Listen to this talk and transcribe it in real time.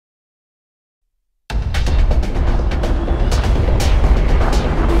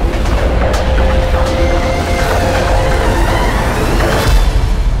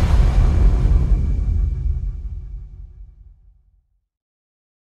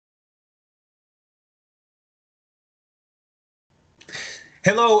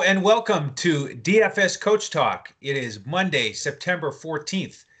Hello and welcome to DFS Coach Talk. It is Monday, September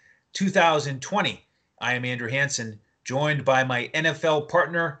 14th, 2020. I am Andrew Hansen, joined by my NFL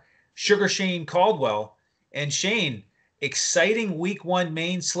partner, Sugar Shane Caldwell. And Shane, exciting week one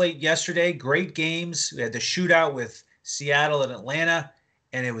main slate yesterday. Great games. We had the shootout with Seattle and Atlanta,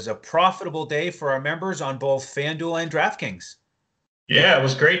 and it was a profitable day for our members on both FanDuel and DraftKings. Yeah, it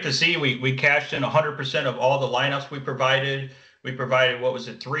was great to see. We cashed in 100% of all the lineups we provided. We provided, what was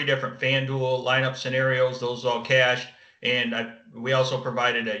it, three different FanDuel lineup scenarios. Those all cashed. And we also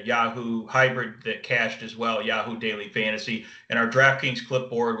provided a Yahoo hybrid that cashed as well, Yahoo Daily Fantasy. And our DraftKings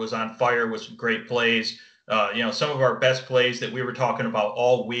clipboard was on fire with some great plays. Some of our best plays that we were talking about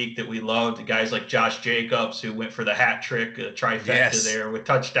all week that we loved, the guys like Josh Jacobs, who went for the hat trick, trifecta Yes. there with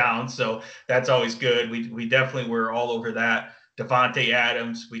touchdowns. So that's always good. We definitely were all over that. Devontae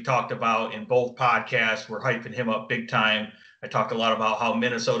Adams, we talked about in both podcasts. We're hyping him up big time. I talked a lot about how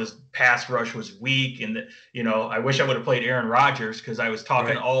Minnesota's pass rush was weak. And, I wish I would have played Aaron Rodgers because I was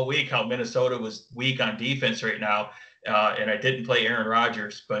talking Right. all week how Minnesota was weak on defense right now. And I didn't play Aaron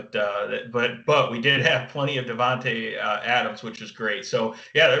Rodgers, but we did have plenty of Devontae Adams, which was great. So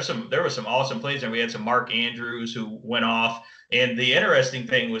yeah, there was some awesome plays, and we had some Mark Andrews who went off. And the interesting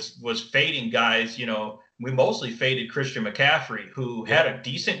thing was fading guys. We mostly faded Christian McCaffrey, who had a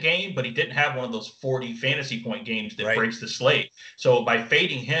decent game, but he didn't have one of those 40 fantasy point games that Right. breaks the slate. So by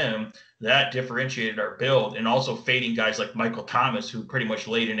fading him, that differentiated our build, and also fading guys like Michael Thomas, who pretty much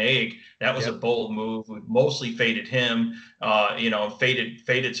laid an egg. That was a bold move. We mostly faded him,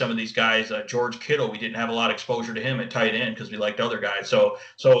 faded some of these guys. George Kittle, we didn't have a lot of exposure to him at tight end because we liked other guys. So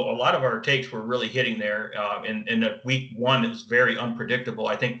a lot of our takes were really hitting there. In the week one, it was very unpredictable.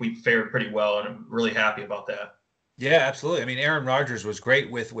 I think we fared pretty well, and I'm really happy about that. Yeah, absolutely. I mean, Aaron Rodgers was great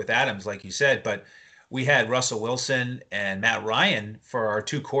with Adams, like you said, but we had Russell Wilson and Matt Ryan for our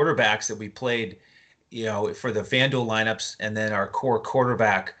two quarterbacks that we played, for the FanDuel lineups, and then our core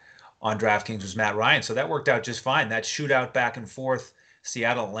quarterback on DraftKings was Matt Ryan. So that worked out just fine. That shootout back and forth,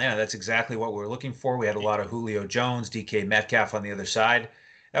 Seattle, Atlanta, that's exactly what we were looking for. We had a lot of Julio Jones, DK Metcalf on the other side.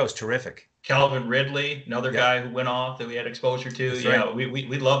 That was terrific. Calvin Ridley, another Yep, guy who went off that we had exposure to. that's right. Yeah,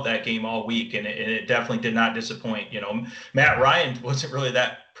 we loved that game all week, and it definitely did not disappoint. Matt Ryan wasn't really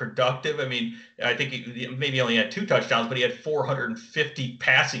that productive. I mean, I think he maybe only had two touchdowns, but he had 450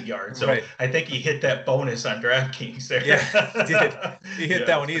 passing yards. So Right. I think he hit that bonus on DraftKings there. Yeah, he did. He hit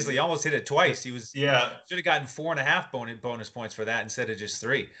that Yeah, one easily. He almost hit it twice. He was yeah, should have gotten 4.5 bonus points for that instead of just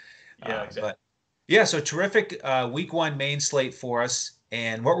three. yeah, exactly. But yeah, so terrific week one main slate for us.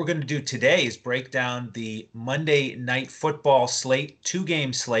 And what we're going to do today is break down the Monday night football slate,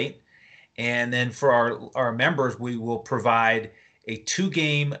 two-game slate. And then for our members, we will provide a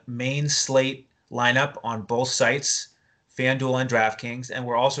two-game main slate lineup on both sites, FanDuel and DraftKings. And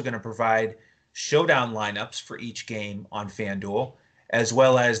we're also going to provide showdown lineups for each game on FanDuel, as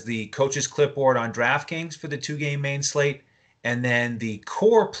well as the coach's clipboard on DraftKings for the two-game main slate, and then the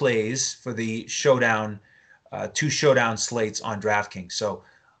core plays for the two showdown slates on DraftKings. So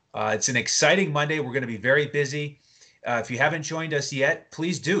it's an exciting Monday. We're going to be very busy. If you haven't joined us yet,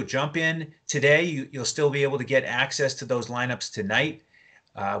 please do jump in today. You'll still be able to get access to those lineups tonight.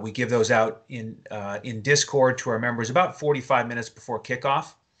 We give those out in Discord to our members about 45 minutes before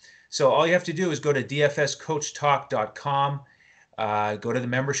kickoff. So all you have to do is go to dfscoachtalk.com, go to the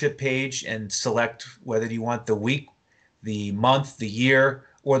membership page, and select whether you want the week, the month, the year,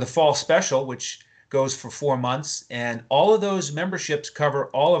 or the fall special, which goes for 4 months. And all of those memberships cover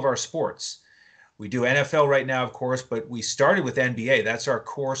all of our sports. We do NFL right now, of course, but we started with NBA. That's our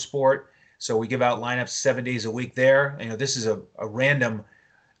core sport. So we give out lineups 7 days a week there. This is a random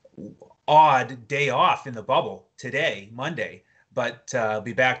odd day off in the bubble today, Monday, but I'll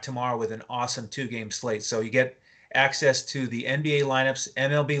be back tomorrow with an awesome two-game slate. So you get access to the NBA lineups,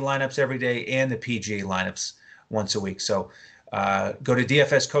 MLB lineups every day, and the PGA lineups once a week. So go to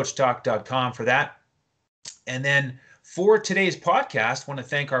dfscoachtalk.com for that. And then for today's podcast, I want to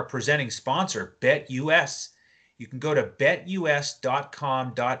thank our presenting sponsor, BetUS. You can go to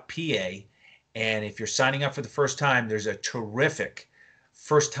betus.com.pa, and if you're signing up for the first time, there's a terrific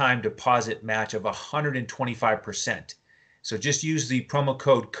first-time deposit match of 125%. So just use the promo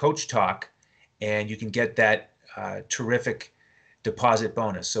code CoachTalk, and you can get that terrific deposit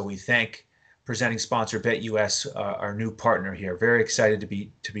bonus. So we thank presenting sponsor BetUS, our new partner here. Very excited to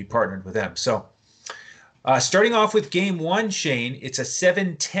be partnered with them. So starting off with game one, Shane, it's a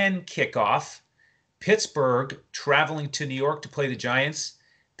 7:10 kickoff. Pittsburgh traveling to New York to play the Giants.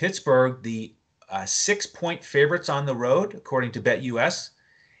 Pittsburgh, the 6-point favorites on the road, according to BetUS.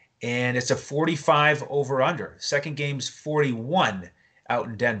 And it's a 45 over-under. Second game's 41 out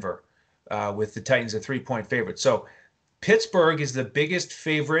in Denver, with the Titans a 3-point favorite. So Pittsburgh is the biggest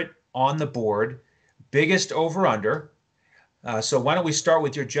favorite on the board, biggest over under. So why don't we start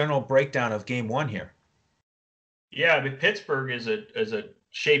with your general breakdown of game one here? Yeah, but Pittsburgh is a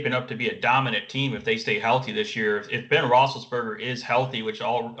shaping up to be a dominant team if they stay healthy this year. If Ben Roethlisberger is healthy, which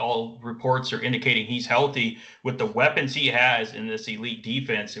all reports are indicating he's healthy, with the weapons he has in this elite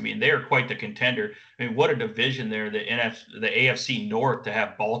defense, I mean they are quite the contender. I mean, what a division there, the AFC North, to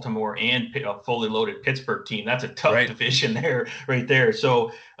have Baltimore and a fully loaded Pittsburgh team. That's a tough division there, right there.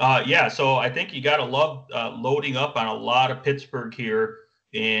 So yeah, so I think you got to love loading up on a lot of Pittsburgh here,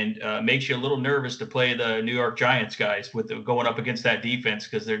 and makes you a little nervous to play the New York Giants guys with going up against that defense,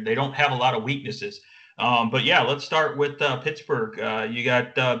 because they don't have a lot of weaknesses. But yeah, let's start with Pittsburgh. You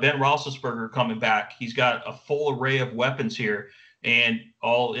got Ben Roethlisberger coming back. He's got a full array of weapons here, and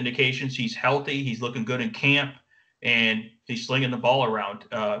all indications he's healthy. He's looking good in camp, and he's slinging the ball around.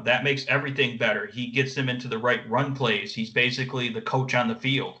 That makes everything better. He gets them into the right run plays. He's basically the coach on the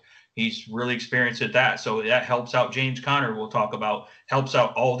field. He's really experienced at that. So that helps out James Conner, we'll talk about, helps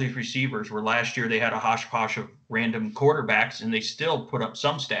out all these receivers, where last year they had a hodgepodge of random quarterbacks and they still put up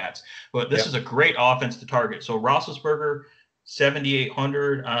some stats. But this is a great offense to target. So Roethlisberger,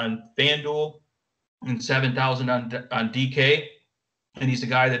 7,800 on FanDuel and 7,000 on DK. And he's a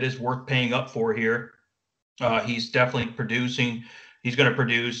guy that is worth paying up for here. He's definitely producing. He's going to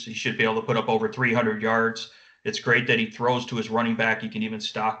produce. He should be able to put up over 300 yards. It's great that he throws to his running back. You can even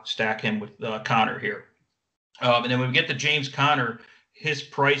stack him with Conner here. And then when we get to James Conner, his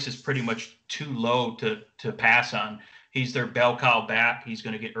price is pretty much too low to pass on. He's their bell cow back. He's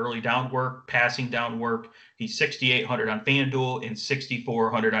going to get early down work, passing down work. He's 6,800 on FanDuel and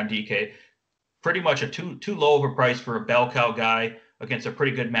 6,400 on DK. Pretty much a too low of a price for a bell cow guy against a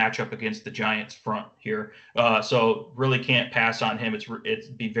pretty good matchup against the Giants front here. So really can't pass on him.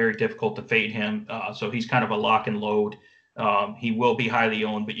 It'd be very difficult to fade him. So he's kind of a lock and load. He will be highly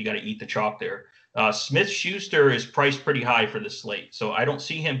owned, but you got to eat the chalk there. Smith-Schuster is priced pretty high for the slate, so I don't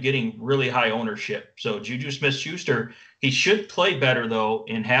see him getting really high ownership. So Juju Smith-Schuster, he should play better, though,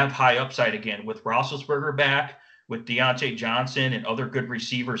 and have high upside again with Roethlisberger back, with Deontay Johnson and other good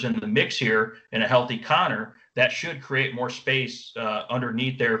receivers in the mix here, and a healthy Conner. That should create more space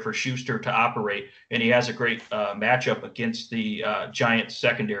underneath there for Schuster to operate. And he has a great matchup against the Giants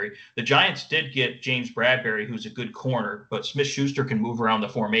secondary. The Giants did get James Bradbury, who's a good corner, but Smith-Schuster can move around the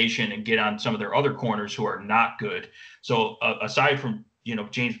formation and get on some of their other corners who are not good. So aside from,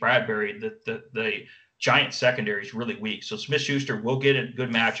 James Bradbury, the Giants secondary is really weak. So Smith-Schuster will get good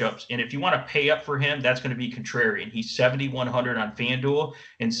matchups. And if you want to pay up for him, that's going to be contrarian. He's 7,100 on FanDuel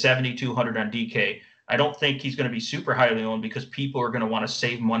and 7,200 on DK. I don't think he's going to be super highly owned because people are going to want to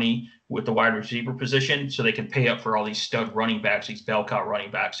save money with the wide receiver position so they can pay up for all these stud running backs, these bell cow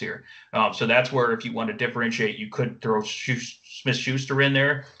running backs here. So that's where, if you want to differentiate, you could throw Smith-Schuster in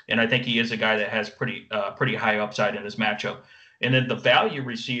there. And I think he is a guy that has pretty high upside in this matchup. And then the value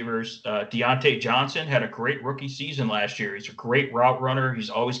receivers, Deontay Johnson had a great rookie season last year. He's a great route runner. He's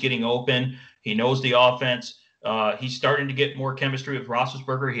always getting open. He knows the offense. He's starting to get more chemistry with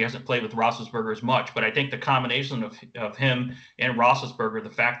Roethlisberger. He hasn't played with Roethlisberger as much, but I think the combination of him and Roethlisberger, the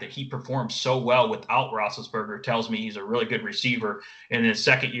fact that he performed so well without Roethlisberger, tells me he's a really good receiver. And in his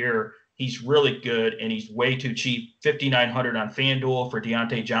second year, he's really good, and he's way too cheap. 5,900 on FanDuel for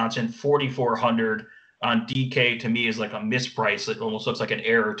Deontay Johnson, 4,400 on DK. To me is like a misprice. It almost looks like an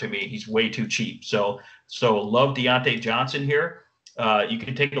error to me. He's way too cheap. So love Deontay Johnson here. You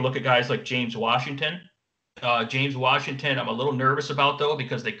can take a look at guys like James Washington. James Washington, I'm a little nervous about, though,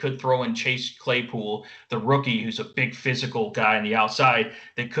 because they could throw in Chase Claypool, the rookie, who's a big physical guy on the outside.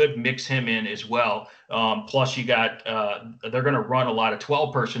 They could mix him in as well. Plus, you got they're going to run a lot of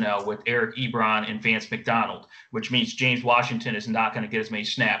 12 personnel with Eric Ebron and Vance McDonald, which means James Washington is not going to get as many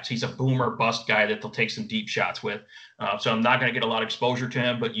snaps. He's a boomer bust guy that they'll take some deep shots with. So I'm not going to get a lot of exposure to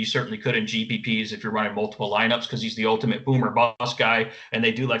him, but you certainly could in GPPs if you're running multiple lineups, because he's the ultimate boomer bust guy, and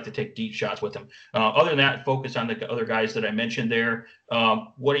they do like to take deep shots with him. Other than that, focus on the other guys that I mentioned there.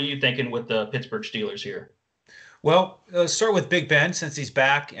 What are you thinking with the Pittsburgh Steelers here? Well, start with Big Ben, since he's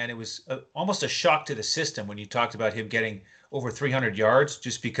back, and it was almost a shock to the system when you talked about him getting over 300 yards,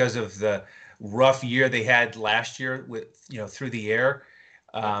 just because of the rough year they had last year with, through the air.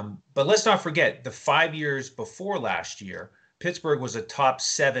 But let's not forget, the 5 years before last year, Pittsburgh was a top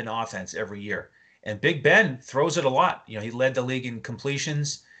 7 offense every year. And Big Ben throws it a lot. He led the league in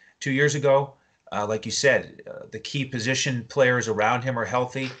completions 2 years ago. Like you said, the key position players around him are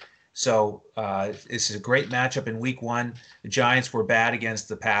healthy. So this is a great matchup in week one. The Giants were bad against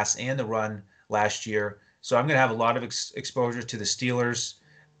the pass and the run last year. So I'm going to have a lot of exposure to the Steelers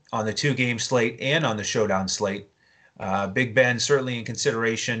on the 2-game slate and on the showdown slate. Big Ben certainly in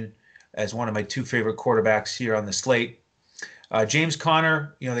consideration as one of my 2 favorite quarterbacks here on the slate. James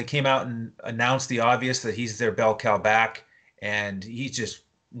Conner, they came out and announced the obvious that he's their bell cow back, and he's just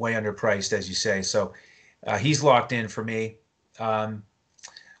way underpriced, as you say. So he's locked in for me.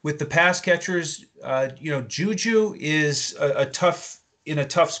 With the pass catchers, Juju is a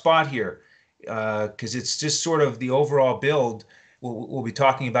tough spot here because it's just sort of the overall build. We'll be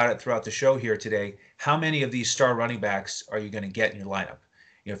talking about it throughout the show here today. How many of these star running backs are you going to get in your lineup?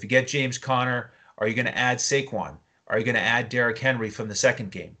 If you get James Conner, are you going to add Saquon? Are you going to add Derrick Henry from the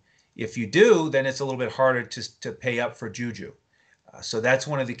second game? If you do, then it's a little bit harder to pay up for Juju. So that's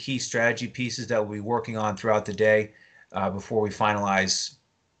one of the key strategy pieces that we'll be working on throughout the day before we finalize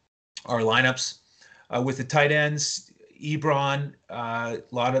our lineups. With the tight ends, Ebron, a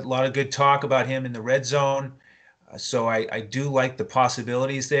lot of good talk about him in the red zone. So I do like the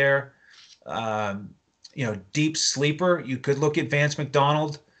possibilities there. Deep sleeper, you could look at Vance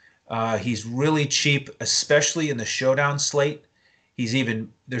McDonald. He's really cheap, especially in the showdown slate.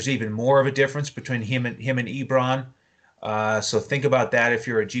 There's even more of a difference between him and Ebron. So think about that if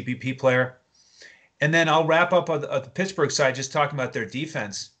you're a GPP player. And then I'll wrap up on the Pittsburgh side, just talking about their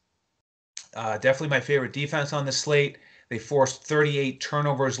defense. Definitely my favorite defense on the slate. They forced 38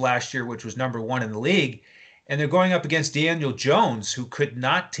 turnovers last year, which was number 1 in the league. And they're going up against Daniel Jones, who could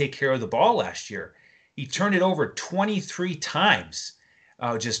not take care of the ball last year. He turned it over 23 times,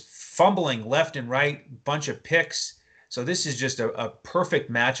 just fumbling left and right, bunch of picks. So this is just a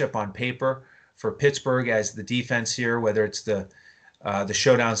perfect matchup on paper for Pittsburgh as the defense here, whether it's the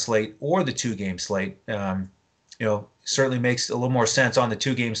showdown slate or the 2-game slate. Certainly makes a little more sense on the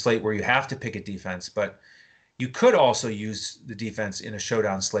 2-game slate where you have to pick a defense, but you could also use the defense in a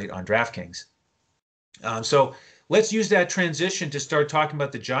showdown slate on DraftKings. So let's use that transition to start talking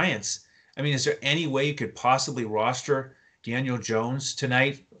about the Giants. I mean, is there any way you could possibly roster Daniel Jones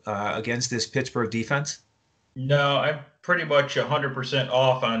tonight against this Pittsburgh defense? No, I'm pretty much 100%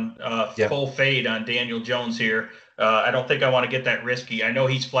 off on full fade on Daniel Jones here. I don't think I want to get that risky. I know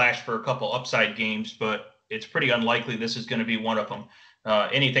he's flashed for a couple upside games, but it's pretty unlikely this is going to be one of them.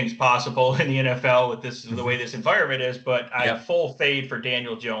 Anything's possible in the NFL with the way this environment is, but I have full fade for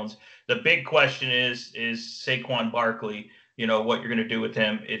Daniel Jones. The big question is Saquon Barkley, what you're going to do with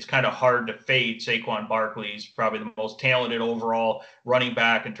him. It's kind of hard to fade Saquon Barkley. He's probably the most talented overall running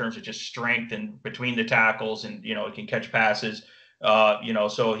back in terms of just strength and between the tackles, and, he can catch passes.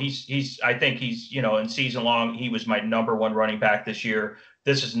 So I think he's, in season long, he was my number 1 running back this year.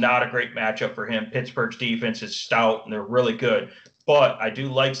 This is not a great matchup for him. Pittsburgh's defense is stout and they're really good, but I do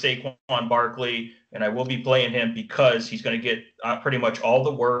like Saquon Barkley, and I will be playing him because he's going to get pretty much all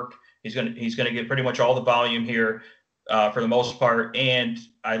the work. He's going to get pretty much all the volume here for the most part, and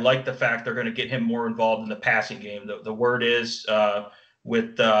I like the fact they're going to get him more involved in the passing game. The word is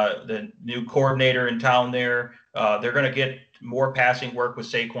with the new coordinator in town there, they're going to get more passing work with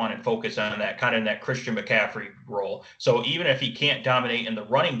Saquon and focus on that kind of in that Christian McCaffrey role. So even if he can't dominate in the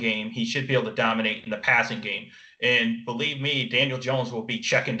running game, he should be able to dominate in the passing game. And believe me, Daniel Jones will be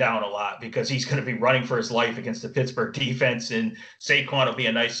checking down a lot because he's going to be running for his life against the Pittsburgh defense. And Saquon will be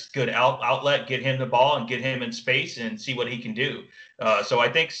a nice, good outlet, get him the ball and get him in space and see what he can do. So I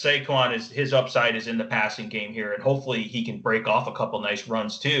think Saquon his upside is in the passing game here, and hopefully he can break off a couple nice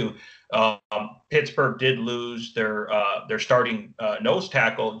runs too. Pittsburgh did lose their starting nose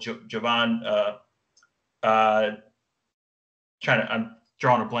tackle, Javon. I'm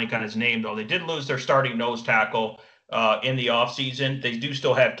drawing a blank on his name, though. They did lose their starting nose tackle in the offseason. They do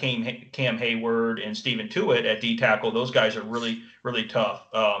still have Cam Hayward and Stephen Tuitt at D tackle. Those guys are really, really tough.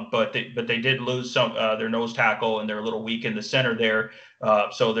 But they did lose their nose tackle, and they're a little weak in the center there.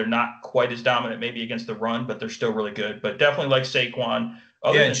 So they're not quite as dominant maybe against the run, but they're still really good. But definitely like Saquon.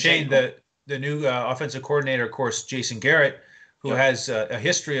 And Shane, the new offensive coordinator, of course, Jason Garrett, who has a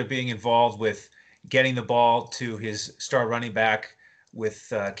history of being involved with getting the ball to his star running back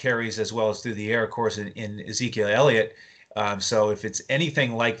with carries as well as through the air, of course, in Ezekiel Elliott. So if it's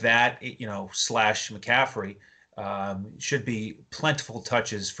anything like that, slash McCaffrey, should be plentiful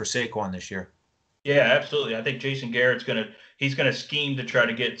touches for Saquon this year. Yeah, absolutely. I think Jason Garrett's he's gonna scheme to try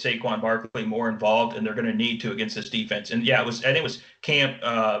to get Saquon Barkley more involved, and they're gonna need to against this defense. And yeah, I think it was Camp.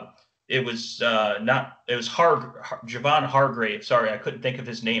 It was Javon Hargrave. Sorry, I couldn't think of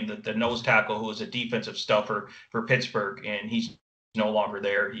his name. The nose tackle who was a defensive stuffer for Pittsburgh, and he's no longer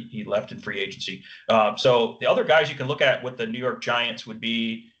there. He left in free agency. So the other guys you can look at with the New York Giants would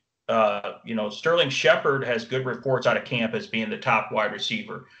be Sterling Shepard has good reports out of camp as being the top wide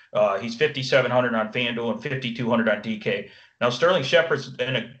receiver. He's 5,700 on FanDuel and 5,200 on DK. Now, Sterling Shepard's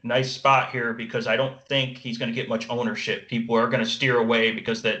in a nice spot here because I don't think he's going to get much ownership. People are going to steer away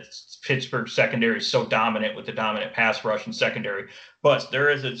because that Pittsburgh secondary is so dominant with the dominant pass rush and secondary. But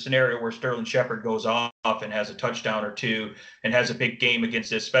there is a scenario where Sterling Shepard goes off and has a touchdown or two and has a big game against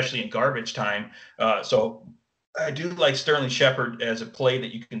this, especially in garbage time. So I do like Sterling Shepard as a play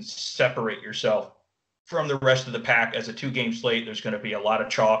that you can separate yourself from the rest of the pack. As a 2-game slate, there's going to be a lot of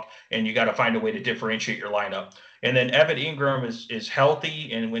chalk, and you got to find a way to differentiate your lineup. And then Evan Ingram is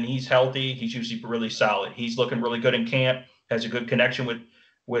healthy, and when he's healthy, he's usually really solid. He's looking really good in camp, has a good connection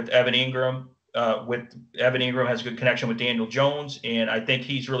with Evan Ingram. Evan Ingram has a good connection with Daniel Jones, and I think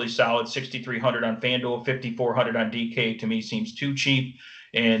he's really solid. 6,300 on FanDuel, 5,400 on DK to me seems too cheap.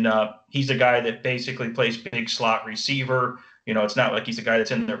 And he's a guy that basically plays big slot receiver. It's not like he's a guy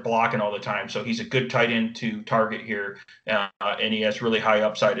that's in there blocking all the time. So he's a good tight end to target here. And he has really high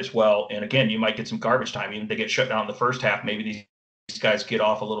upside as well. And again, you might get some garbage time. Even if they get shut down in the first half, maybe these guys get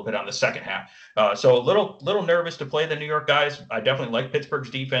off a little bit on the second half. So a little nervous to play the New York guys. I definitely like Pittsburgh's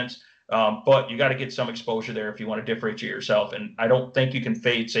defense. But you got to get some exposure there if you want to differentiate yourself. And I don't think you can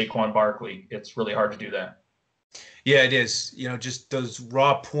fade Saquon Barkley. It's really hard to do that. Yeah, it is. Just those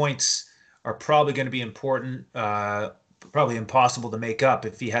raw points are probably going to be important, probably impossible to make up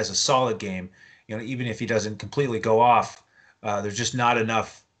if he has a solid game. Even if he doesn't completely go off, there's just not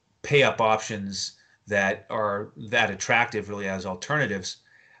enough pay-up options that are that attractive really as alternatives.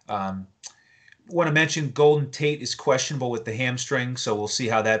 Want to mention Golden Tate is questionable with the hamstring, so we'll see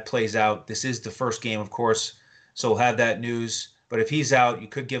how that plays out. This is the first game, of course, so we'll have that news. But if he's out, you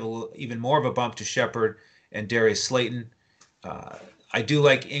could give even more of a bump to Shepard and Darius Slayton. I do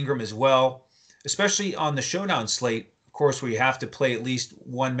like Ingram as well, especially on the showdown slate, of course, where you have to play at least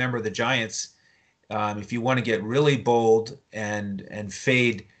one member of the Giants. If you want to get really bold and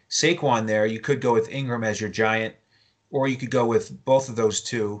fade Saquon there, you could go with Ingram as your Giant, or you could go with both of those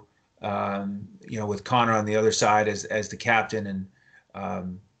two, with Connor on the other side as the captain,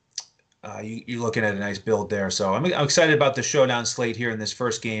 and you're looking at a nice build there. So I'm excited about the showdown slate here in this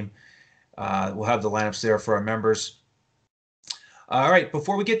first game. We'll have the lineups there for our members. All right,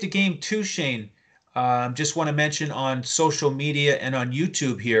 before we get to game 2, Shane, just want to mention on social media and on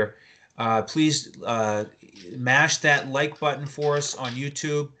YouTube here, please mash that like button for us on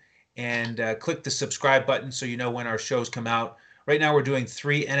YouTube and click the subscribe button so you know when our shows come out. Right now we're doing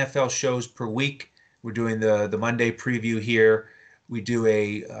 3 NFL shows per week. We're doing the Monday preview here. We do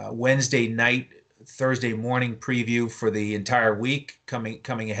a Wednesday night, Thursday morning preview for the entire week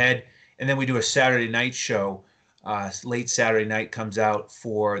coming ahead. And then we do a Saturday night show. Late Saturday night comes out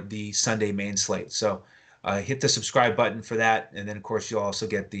for the Sunday main slate. So hit the subscribe button for that. And then, of course, you'll also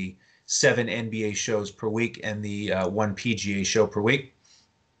get the 7 NBA shows per week and the 1 PGA show per week.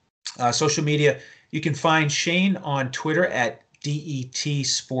 Social media, you can find Shane on Twitter at DET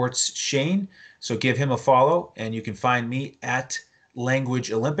Sports Shane. So give him a follow. And you can find me at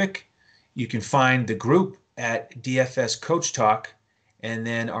Language Olympic. You can find the group at DFS Coach Talk. And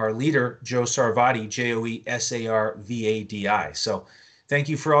then our leader, Joe Sarvadi, JoeSarvadi. So thank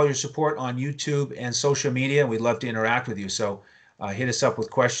you for all your support on YouTube and social media. We'd love to interact with you. So hit us up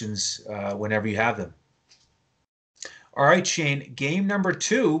with questions whenever you have them. All right, Shane, game number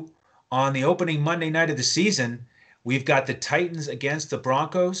 2 on the opening Monday night of the season. We've got the Titans against the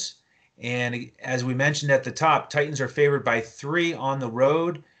Broncos. And as we mentioned at the top, Titans are favored by 3 on the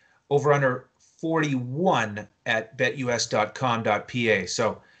road, over under 41 at betus.com.pa.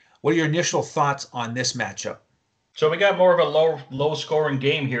 So what are your initial thoughts on this matchup? So we got more of a low scoring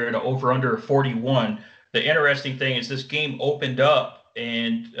game here at over under 41. The interesting thing is this game opened up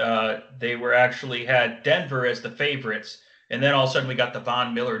and they were actually had Denver as the favorites. And then all of a sudden we got the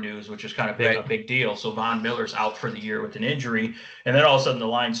Von Miller news, which is kind of a big deal. So Von Miller's out for the year with an injury. And then all of a sudden the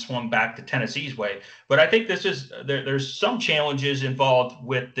line swung back to Tennessee's way. But I think there's some challenges involved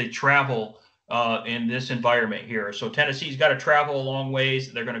with the travel in this environment here. So Tennessee's got to travel a long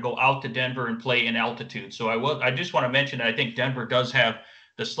ways. They're going to go out to Denver and play in altitude. So I just want to mention that I think Denver does have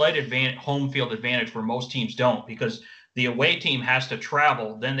the slight home field advantage where most teams don't, because the away team has to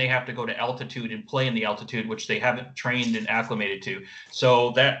travel, then they have to go to altitude and play in the altitude, which they haven't trained and acclimated to.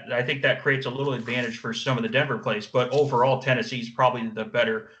 So that I think that creates a little advantage for some of the Denver plays. But overall, Tennessee's probably the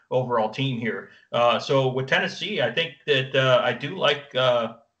better overall team here. So with Tennessee, I think that I do like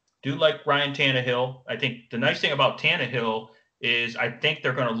Ryan Tannehill. I think the nice thing about Tannehill is I think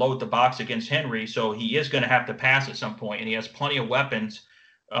they're going to load the box against Henry, so he is going to have to pass at some point, and he has plenty of weapons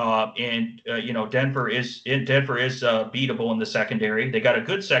Denver is beatable in the secondary. They got a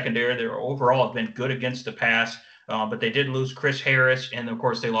good secondary. They overall have been good against the pass. But they did lose Chris Harris, and of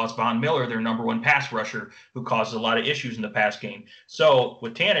course they lost Von Miller, their number one pass rusher, who causes a lot of issues in the pass game. So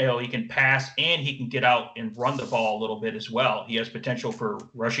with Tannehill, he can pass and he can get out and run the ball a little bit as well. He has potential for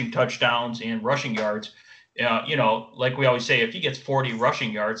rushing touchdowns and rushing yards. Like we always say, if he gets 40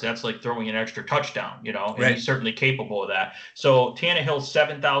 rushing yards, that's like throwing an extra touchdown, and Right. he's certainly capable of that. So Tannehill's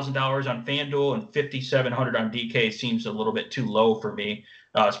 $7,000 on FanDuel and $5,700 on DK seems a little bit too low for me,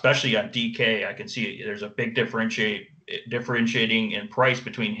 especially on DK. I can see there's a big differentiating in price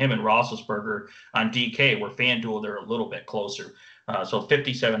between him and Roethlisberger on DK, where FanDuel they're a little bit closer. So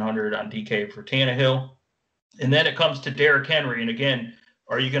 $5,700 on DK for Tannehill. And then it comes to Derrick Henry. And again,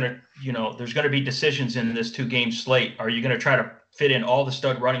 are you going to, there's going to be decisions in this 2-game slate. Are you going to try to fit in all the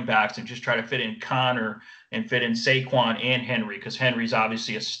stud running backs and just try to fit in Connor and fit in Saquon and Henry? Because Henry's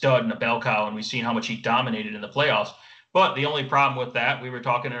obviously a stud and a bell cow, and we've seen how much he dominated in the playoffs. But the only problem with that, we were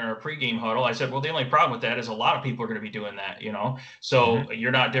talking in our pregame huddle. I said, well, the only problem with that is a lot of people are going to be doing that, So You're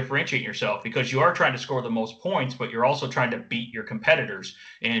not differentiating yourself because you are trying to score the most points, but you're also trying to beat your competitors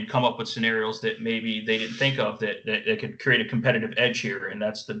and come up with scenarios that maybe they didn't think of that could create a competitive edge here. And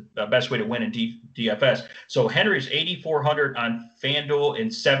that's the best way to win in DFS. So Henry's 8,400 on FanDuel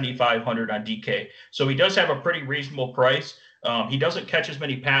and 7,500 on DK. So he does have a pretty reasonable price. He doesn't catch as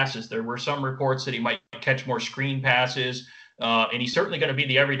many passes. There were some reports that he might catch more screen passes, and he's certainly going to be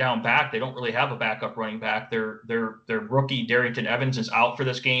the every down back. They don't really have a backup running back. Their rookie Darrington Evans is out for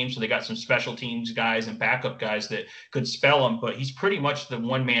this game, so they got some special teams guys and backup guys that could spell him. But he's pretty much the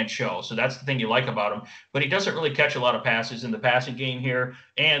one-man show, so that's the thing you like about him. But he doesn't really catch a lot of passes in the passing game here,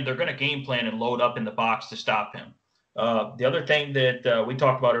 and they're going to game plan and load up in the box to stop him. The other thing that we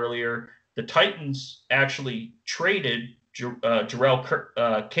talked about earlier, the Titans actually traded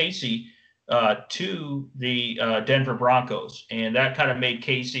Jarrell Casey to the Denver Broncos, and that kind of made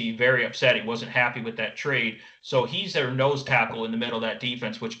Casey very upset. He wasn't happy with that trade, so he's their nose tackle in the middle of that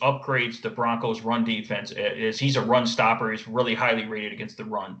defense, which upgrades the Broncos' run defense. He's a run stopper. He's really highly rated against the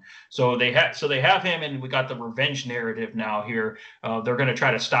run. So they have him, and we got the revenge narrative now here. They're going to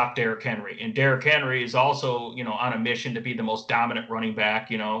try to stop Derrick Henry, and Derrick Henry is also on a mission to be the most dominant running back.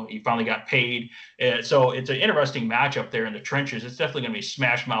 He finally got paid, so it's an interesting matchup there in the trenches. It's definitely going to be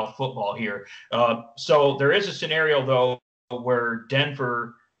smash mouth football here. So there is a scenario though where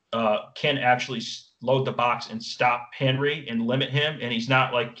Denver can actually load the box and stop Henry and limit him, and he's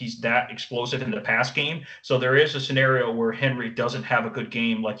not like he's that explosive in the pass game. So there is a scenario where Henry doesn't have a good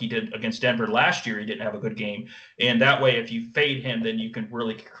game like he did against Denver last year. He didn't have a good game, and that way if you fade him, then you can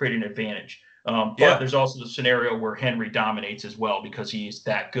really create an advantage. But there's also the scenario where Henry dominates as well because he's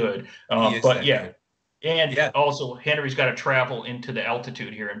that good. Good. And also Henry's got to travel into the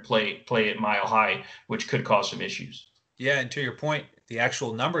altitude here and play at Mile High, which could cause some issues. Yeah, and to your point, the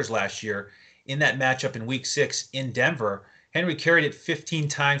actual numbers last year in that matchup in Week 6 in Denver, Henry carried it 15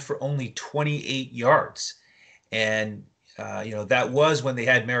 times for only 28 yards. And, that was when they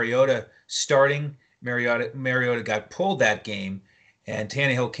had Mariota starting. Mariota got pulled that game, and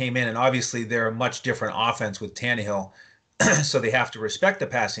Tannehill came in. And obviously they're a much different offense with Tannehill, so they have to respect the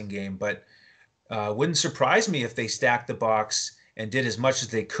passing game. But wouldn't surprise me if they stacked the box and did as much as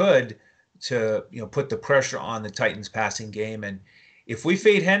they could to put the pressure on the Titans passing game. And if we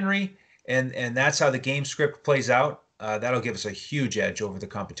fade Henry and that's how the game script plays out, that'll give us a huge edge over the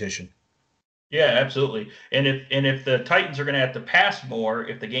competition. Yeah, absolutely. And if the Titans are going to have to pass more,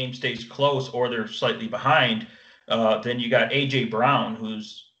 if the game stays close or they're slightly behind, then you got A.J. Brown,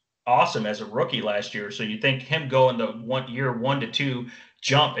 who's awesome as a rookie last year. So you think him going the 1 to 2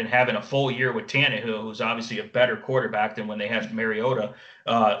 jump and having a full year with Tannehill, who's obviously a better quarterback than when they had Mariota.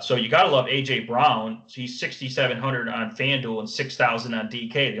 So you got to love A.J. Brown. He's 6,700 on FanDuel and 6,000 on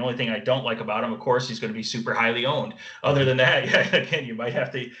DK. The only thing I don't like about him, of course, he's going to be super highly owned. Other than that, again, you might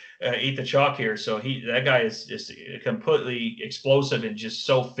have to eat the chalk here. So that guy is just completely explosive and just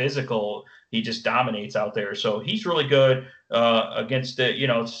so physical. He just dominates out there. So he's really good against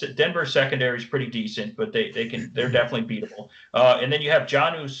the, Denver secondary is pretty decent, but they're definitely beatable. And then you have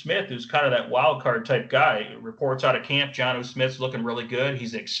Jonnu Smith, who's kind of that wild card type guy. Reports out of camp, Jonnu Smith's looking really good.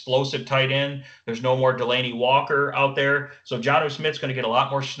 He's an explosive tight end. There's no more Delaney Walker out there. So Jonnu Smith's going to get a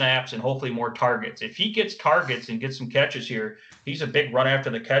lot more snaps and hopefully more targets. If he gets targets and gets some catches here, he's a big run after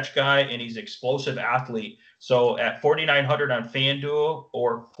the catch guy, and he's an explosive athlete. So at 4,900 on FanDuel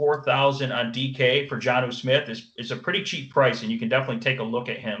or 4,000 on DK for Jonnu Smith is a pretty cheap price, and you can definitely take a look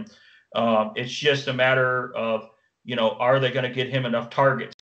at him. It's just a matter of, are they going to get him enough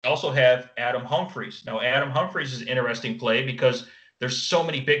targets? They also have Adam Humphries. Now, Adam Humphries is an interesting play because there's so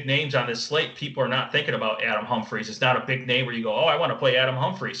many big names on this slate. People are not thinking about Adam Humphries. It's not a big name where you go, oh, I want to play Adam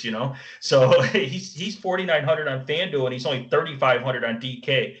Humphries, you know? So he's 4,900 on FanDuel and he's only 3,500 on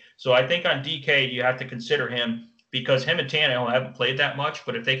DK. So I think on DK, you have to consider him because him and Tannehill haven't played that much,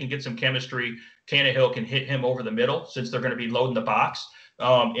 but if they can get some chemistry, Tannehill can hit him over the middle since they're going to be loading the box.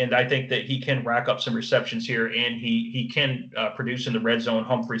 And I think that he can rack up some receptions here, and he can produce in the red zone.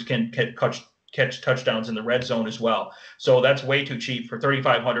 Humphries can catch touchdowns in the red zone as well. So that's way too cheap for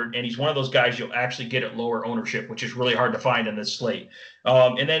 3,500. And he's one of those guys you'll actually get at lower ownership, which is really hard to find in this slate.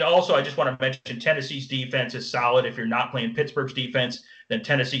 And then also, I just want to mention Tennessee's defense is solid. If you're not playing Pittsburgh's defense, then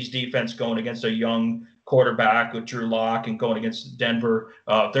Tennessee's defense going against a young quarterback with Drew Lock and going against Denver,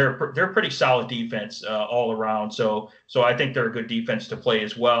 they're pretty solid defense all around. So I think they're a good defense to play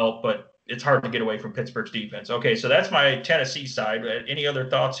as well. But it's hard to get away from Pittsburgh's defense. Okay, so that's my Tennessee side. Any other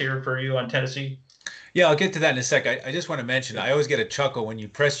thoughts here for you on Tennessee? Yeah, I'll get to that in a sec. I just want to mention, I always get a chuckle when you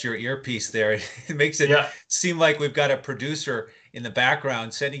press your earpiece there. It makes it seem like we've got a producer in the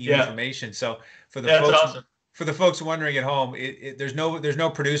background sending you information. So for the folks, awesome. For the folks wondering at home, there's no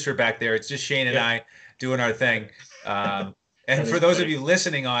producer back there. It's just Shane and I doing our thing. And for those of you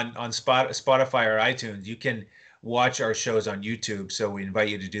listening on Spotify or iTunes, you can watch our shows on YouTube. So we invite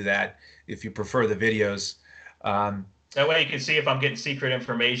you to do that if you prefer the videos. That way you can see if I'm getting secret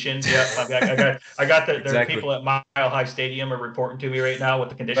information. Yeah, I got the exactly. People at Mile High Stadium are reporting to me right now what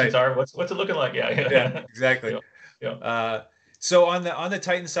the conditions are. What's it looking like? Yeah, exactly. Yeah. So on the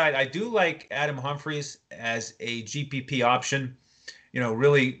Titans side, I do like Adam Humphries as a GPP option.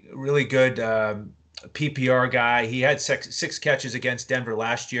 Really good PPR guy. He had six catches against Denver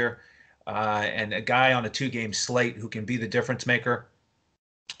last year, and a guy on a 2-game slate who can be the difference maker.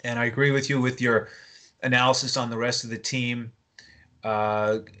 And I agree with you with your analysis on the rest of the team.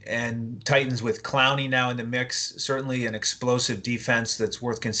 And Titans with Clowney now in the mix, certainly an explosive defense that's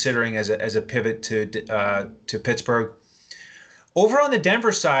worth considering as a pivot to Pittsburgh. Over on the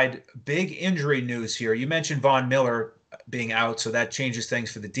Denver side, big injury news here. You mentioned Von Miller being out, so that changes things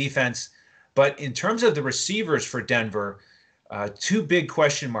for the defense. But in terms of the receivers for Denver, two big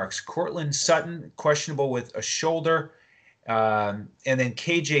question marks. Courtland Sutton, questionable with a shoulder, and then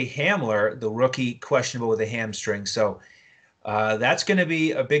KJ Hamler, the rookie, questionable with a hamstring. So that's going to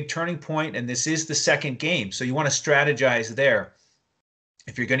be a big turning point, and this is the second game. So you want to strategize there.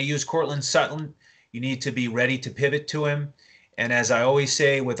 If you're going to use Courtland Sutton, you need to be ready to pivot to him. And as I always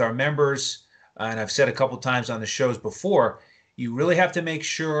say with our members, and I've said a couple times on the shows before, you really have to make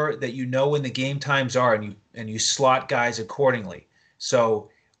sure that you know when the game times are and you slot guys accordingly. So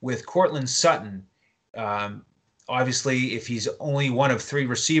with Courtland Sutton, obviously if he's only one of 3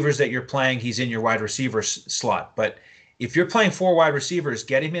 receivers that you're playing, he's in your wide receiver slot. But if you're playing 4 wide receivers,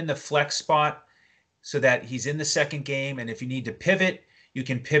 get him in the flex spot so that he's in the second game. And if you need to pivot, you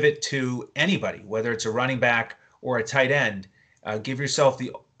can pivot to anybody, whether it's a running back or a tight end. Give yourself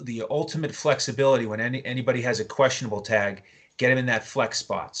the ultimate flexibility when anybody has a questionable tag. Get him in that flex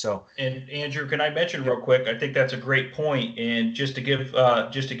spot. So, and Andrew, can I mention real quick? I think that's a great point, and just to give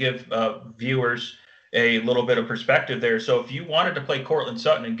viewers a little bit of perspective there. So, if you wanted to play Courtland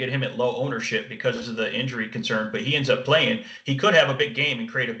Sutton and get him at low ownership because of the injury concern, but he ends up playing, he could have a big game and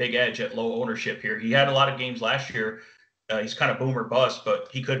create a big edge at low ownership here. He had a lot of games last year. He's kind of boom or bust, but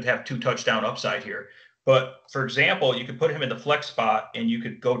he could have 2 touchdown upside here. But for example, you could put him in the flex spot and you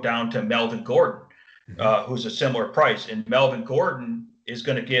could go down to Melvin Gordon, who's a similar price. And Melvin Gordon is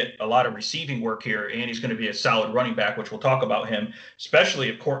going to get a lot of receiving work here, and he's going to be a solid running back, which we'll talk about him, especially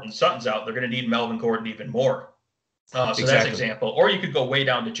if Courtland Sutton's out. They're going to need Melvin Gordon even more. So exactly. That's an example. Or you could go way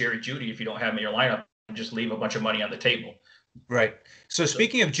down to Jerry Jeudy if you don't have him in your lineup and just leave a bunch of money on the table. Right. So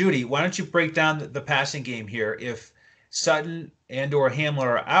speaking of Jeudy, why don't you break down the passing game here? If Sutton and or Hamler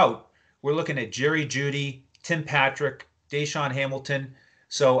are out, we're looking at Jerry Jeudy, Tim Patrick, Deshaun Hamilton.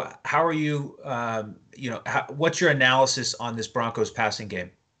 So how are you, what's your analysis on this Broncos passing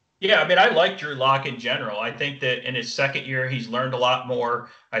game? Yeah, I mean, I like Drew Lock in general. I think that in his second year, he's learned a lot more.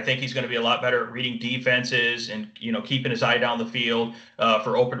 I think he's going to be a lot better at reading defenses and, keeping his eye down the field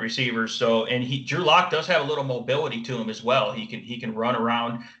for open receivers. So, and Drew Lock does have a little mobility to him as well. He can run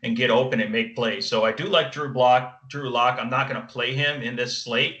around and get open and make plays. So I do like Drew Lock. I'm not going to play him in this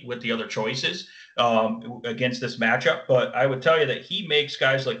slate with the other choices against this matchup, but I would tell you that he makes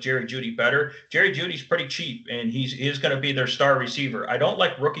guys like Jerry Jeudy better. Jerry Judy's pretty cheap, and he's going to be their star receiver. I don't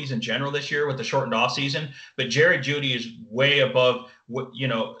like rookies in general this year with the shortened off season, but Jerry Jeudy is way above what,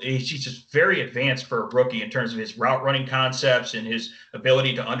 he's just very advanced for a rookie in terms of his route running concepts and his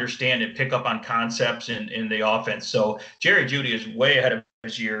ability to understand and pick up on concepts in the offense. So Jerry Jeudy is way ahead of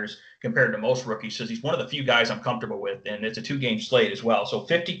his years compared to most rookies. So he's one of the few guys I'm comfortable with, and it's a 2-game slate as well. So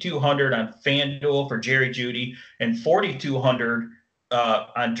 5,200 on FanDuel for Jerry Jeudy and 4,200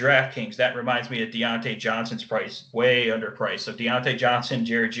 on DraftKings. That reminds me of Deontay Johnson's price, way underpriced. So Deontay Johnson,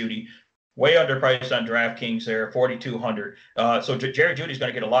 Jerry Jeudy, way underpriced on DraftKings there, 4,200. So Jerry Jeudy's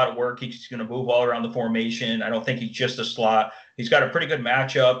going to get a lot of work. He's going to move all around the formation. I don't think he's just a slot. He's got a pretty good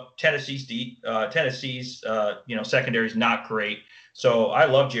matchup. Tennessee's secondary is not great. So I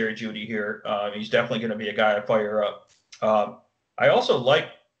love Jerry Jeudy here. He's definitely going to be a guy to fire up. I also like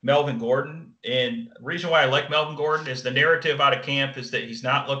Melvin Gordon. And the reason why I like Melvin Gordon is the narrative out of camp is that he's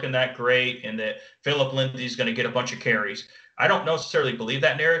not looking that great and that Philip Lindsay's going to get a bunch of carries. I don't necessarily believe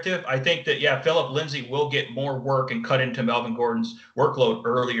that narrative. I think that, yeah, Philip Lindsay will get more work and cut into Melvin Gordon's workload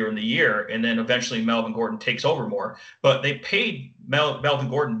earlier in the year, and then eventually Melvin Gordon takes over more. But they paid Melvin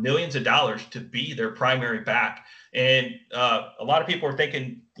Gordon millions of dollars to be their primary back. And a lot of people are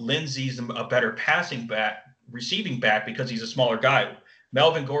thinking Lindsay's a better receiving back because he's a smaller guy.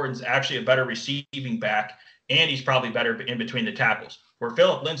 Melvin Gordon's actually a better receiving back, and he's probably better in between the tackles. Where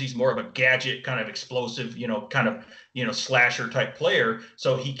Philip Lindsay's more of a gadget, kind of explosive, slasher type player.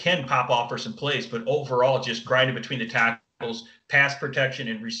 So he can pop off for some plays, but overall just grinding between the tackles, pass protection,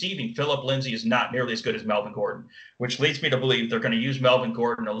 and receiving, Philip Lindsay is not nearly as good as Melvin Gordon, which leads me to believe they're going to use Melvin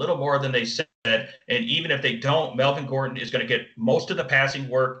Gordon a little more than they said. And even if they don't, Melvin Gordon is going to get most of the passing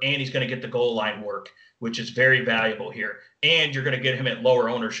work, and he's going to get the goal line work, which is very valuable here. And you're going to get him at lower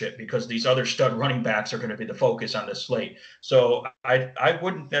ownership because these other stud running backs are going to be the focus on this slate. So I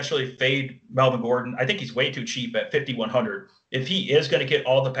wouldn't necessarily fade Melvin Gordon. I think he's way too cheap at 5,100. If he is going to get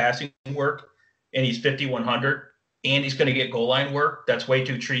all the passing work and he's 5,100 and he's going to get goal line work, that's way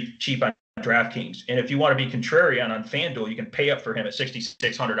too cheap on DraftKings. And if you want to be contrarian on FanDuel, you can pay up for him at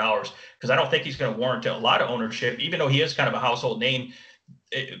 $6,600 because I don't think he's going to warrant a lot of ownership, even though he is kind of a household name.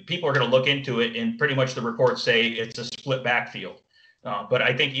 People are going to look into it, and pretty much the reports say it's a split backfield. But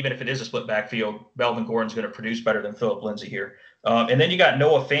I think even if it is a split backfield, Melvin Gordon's going to produce better than Philip Lindsay here. And then you got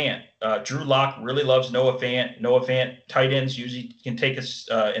Noah Fant. Drew Lock really loves Noah Fant. Noah Fant, tight ends usually can take us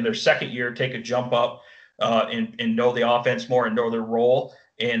in their second year, take a jump up and know the offense more and know their role.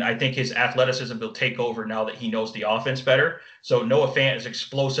 And I think his athleticism will take over now that he knows the offense better. So Noah Fant is an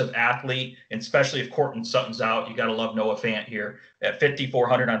explosive athlete, and especially if Courtland Sutton's out, you got to love Noah Fant here at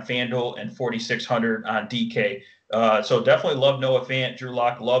 5,400 on FanDuel and 4,600 on DK. So definitely love Noah Fant. Drew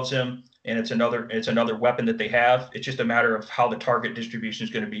Lock loves him, and it's another weapon that they have. It's just a matter of how the target distribution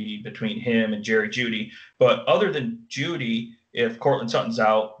is going to be between him and Jerry Jeudy. But other than Jeudy, if Courtland Sutton's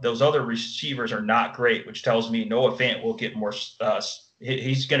out, those other receivers are not great, which tells me Noah Fant will get more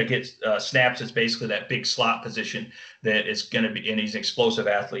he's going to get snaps as basically that big slot position that is going to be, and he's an explosive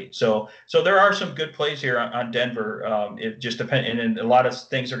athlete. So there are some good plays here on Denver. It just depends, and a lot of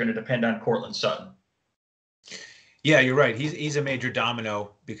things are going to depend on Courtland Sutton. Yeah, you're right. He's a major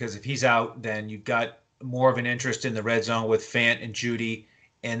domino because if he's out, then you've got more of an interest in the red zone with Fant and Jeudy,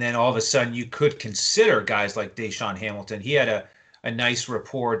 and then all of a sudden you could consider guys like Deshaun Hamilton. He had a nice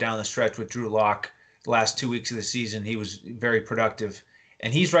rapport down the stretch with Drew Lock the last 2 weeks of the season. He was very productive.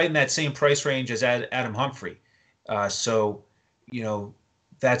 And he's right in that same price range as Adam Humphrey. So,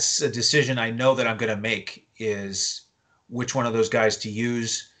 that's a decision I know that I'm going to make is which one of those guys to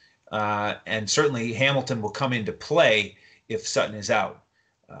use. And certainly Hamilton will come into play if Sutton is out.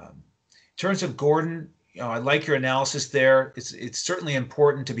 In terms of Gordon, I like your analysis there. It's certainly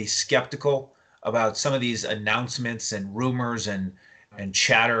important to be skeptical about some of these announcements and rumors and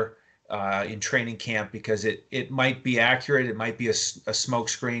chatter in training camp because it might be accurate. It might be a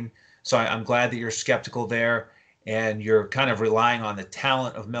smokescreen. So I'm glad that you're skeptical there and you're kind of relying on the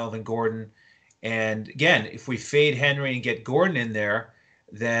talent of Melvin Gordon. And again, if we fade Henry and get Gordon in there,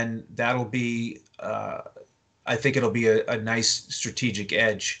 then that'll be, I think it'll be a nice strategic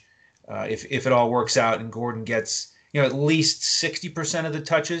edge if it all works out and Gordon gets, at least 60% of the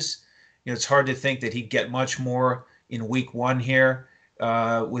touches. It's hard to think that he'd get much more in week one here.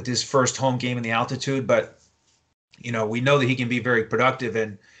 With his first home game in the altitude, but we know that he can be very productive,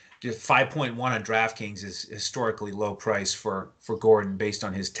 and just 5.1 on DraftKings is historically low price for Gordon based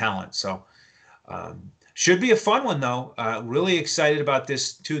on his talent. So should be a fun one though. Really excited about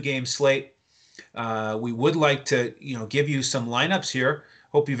this 2-game slate. We would like to give you some lineups here.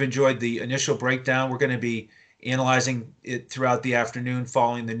 Hope you've enjoyed the initial breakdown. We're going to be analyzing it throughout the afternoon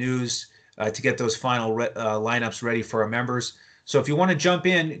following the news to get those final lineups ready for our members. So if you want to jump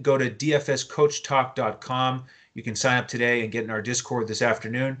in, go to dfscoachtalk.com. You can sign up today and get in our Discord this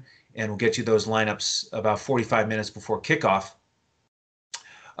afternoon, and we'll get you those lineups about 45 minutes before kickoff.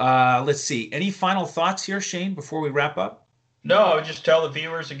 Let's see. Any final thoughts here, Shane, before we wrap up? No, I would just tell the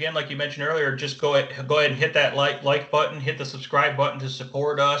viewers again, like you mentioned earlier, just go ahead and hit that like button, hit the subscribe button to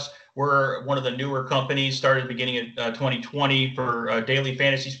support us. We're one of the newer companies, started at the beginning of 2020 for daily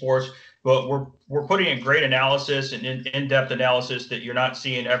fantasy sports, but we're putting in great analysis and in-depth analysis that you're not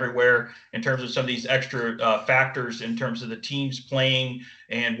seeing everywhere in terms of some of these extra factors in terms of the teams playing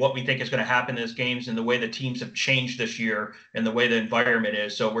and what we think is going to happen in these games and the way the teams have changed this year and the way the environment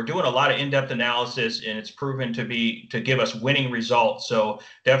is. So we're doing a lot of in-depth analysis, and it's proven to give us winning results. So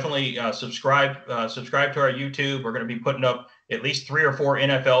definitely subscribe to our YouTube. We're going to be putting up at least 3 or 4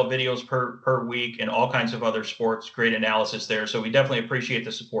 NFL videos per week and all kinds of other sports. Great analysis there. So we definitely appreciate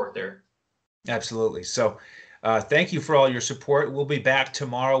the support there. Absolutely. So, thank you for all your support. We'll be back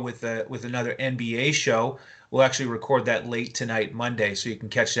tomorrow with another NBA show. We'll actually record that late tonight, Monday, so you can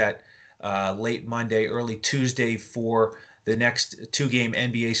catch that late Monday, early Tuesday for the next 2-game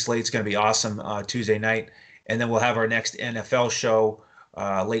NBA slate. It's going to be awesome Tuesday night, and then we'll have our next NFL show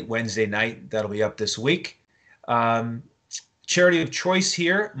late Wednesday night. That'll be up this week. Um, Charity of choice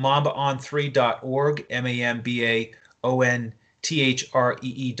here, mambaon3.org,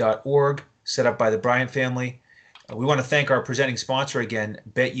 MAMBAONTHREE.org, set up by the Bryant family. We want to thank our presenting sponsor again,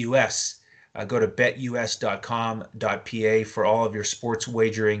 BetUS. Go to betus.com.pa for all of your sports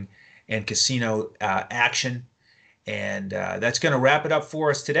wagering and casino action. And that's going to wrap it up for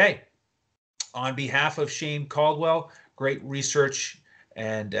us today. On behalf of Shane Caldwell, great research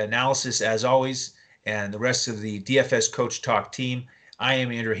and analysis as always, and the rest of the DFS Coach Talk team, I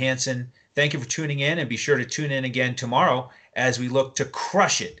am Andrew Hansen. Thank you for tuning in, and be sure to tune in again tomorrow as we look to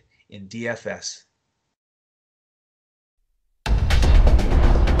crush it in DFS.